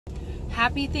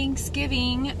Happy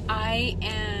Thanksgiving. I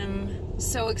am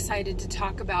so excited to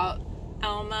talk about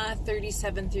Alma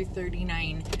 37 through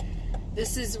 39.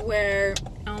 This is where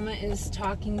Alma is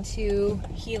talking to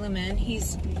Helaman.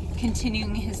 He's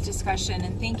continuing his discussion,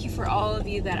 and thank you for all of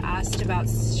you that asked about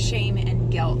shame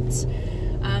and guilt.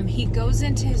 He goes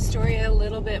into his story a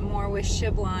little bit more with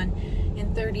Shiblon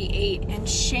in 38, and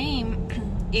shame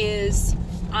is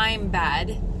I'm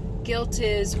bad. Guilt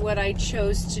is what I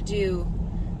chose to do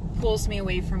pulls me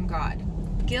away from God.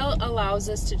 Guilt allows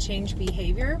us to change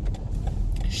behavior.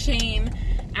 Shame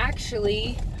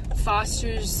actually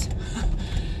fosters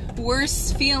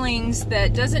worse feelings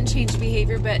that doesn't change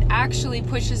behavior, but actually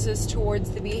pushes us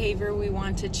towards the behavior we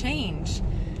want to change.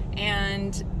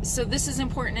 And so this is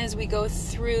important as we go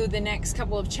through the next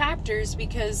couple of chapters,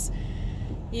 because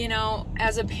you know,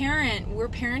 as a parent, we're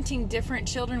parenting different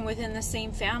children within the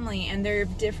same family, and they're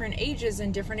different ages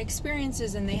and different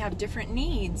experiences, and they have different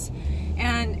needs.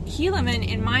 And Helaman,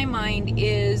 in my mind,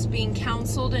 is being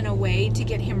counseled in a way to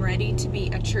get him ready to be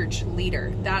a church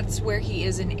leader. That's where he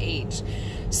is in age.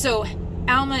 So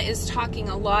Alma is talking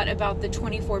a lot about the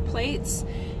 24 plates,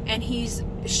 and he's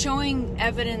showing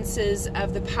evidences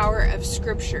of the power of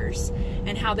scriptures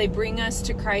and how they bring us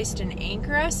to Christ and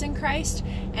anchor us in Christ,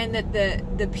 and that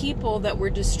the people that were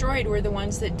destroyed were the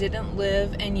ones that didn't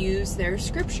live and use their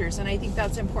scriptures. And I think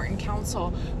that's important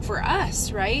counsel for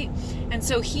us, right? And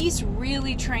so he's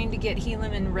really trying to get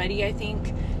Helaman ready, I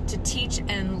think, to teach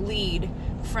and lead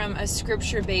from a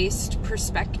scripture-based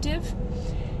perspective.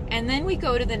 And then we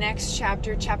go to the next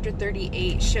chapter, chapter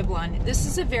 38, Shiblon. This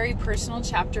is a very personal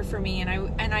chapter for me,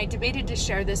 and I debated to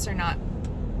share this or not.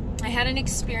 I had an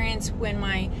experience when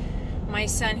my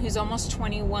son, who's almost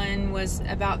 21, was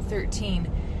about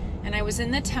 13. And I was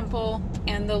in the temple,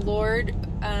 and the Lord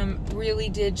really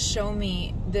did show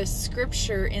me this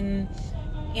scripture in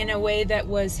a way that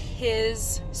was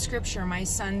his scripture, my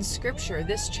son's scripture,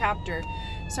 this chapter.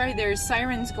 Sorry, there's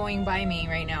sirens going by me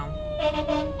right now.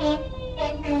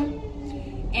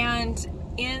 And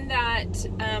in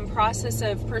that process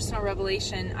of personal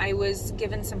revelation, I was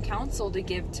given some counsel to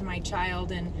give to my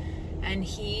child, and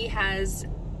he has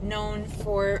known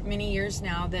for many years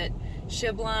now that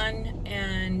Shiblon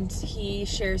and he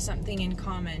share something in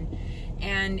common.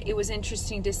 And it was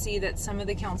interesting to see that some of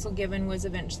the counsel given was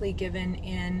eventually given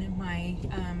in my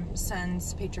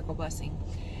son's patriarchal blessing.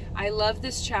 I love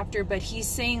this chapter, but he's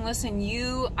saying, listen,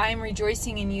 I'm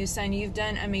rejoicing in you, son. You've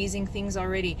done amazing things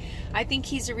already. I think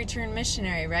he's a returned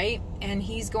missionary, right? And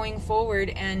he's going forward,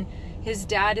 and his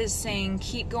dad is saying,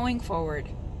 keep going forward,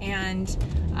 and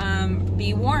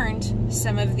be warned,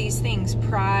 some of these things,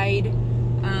 pride,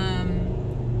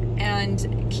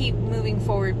 and keep moving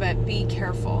forward, but be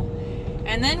careful.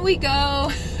 And then we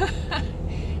go,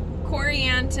 Corey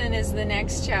Anton is the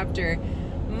next chapter.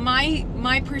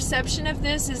 My perception of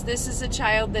this is a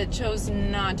child that chose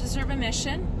not to serve a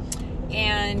mission,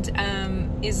 and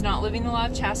is not living the law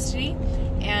of chastity,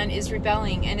 and is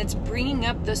rebelling. And it's bringing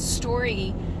up the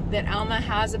story that Alma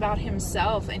has about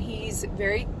himself, and he's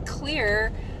very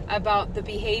clear about the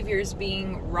behaviors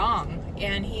being wrong,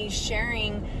 and he's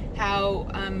sharing how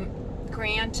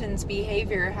Granton's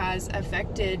behavior has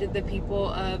affected the people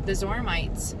of the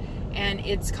Zoramites, and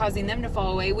it's causing them to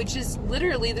fall away, which is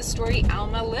literally the story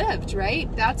Alma lived,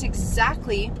 right? That's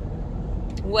exactly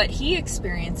what he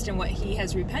experienced and what he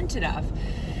has repented of.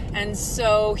 And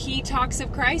so he talks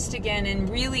of Christ again and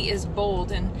really is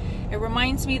bold. And it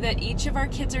reminds me that each of our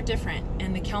kids are different,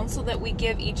 and the counsel that we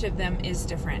give each of them is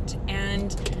different.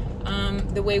 And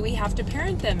the way we have to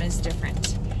parent them is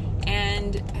different.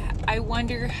 And I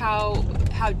wonder how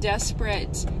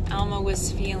desperate Alma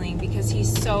was feeling, because he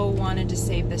so wanted to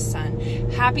save this son.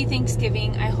 Happy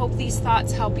Thanksgiving. I hope these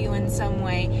thoughts help you in some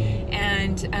way,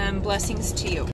 and blessings to you.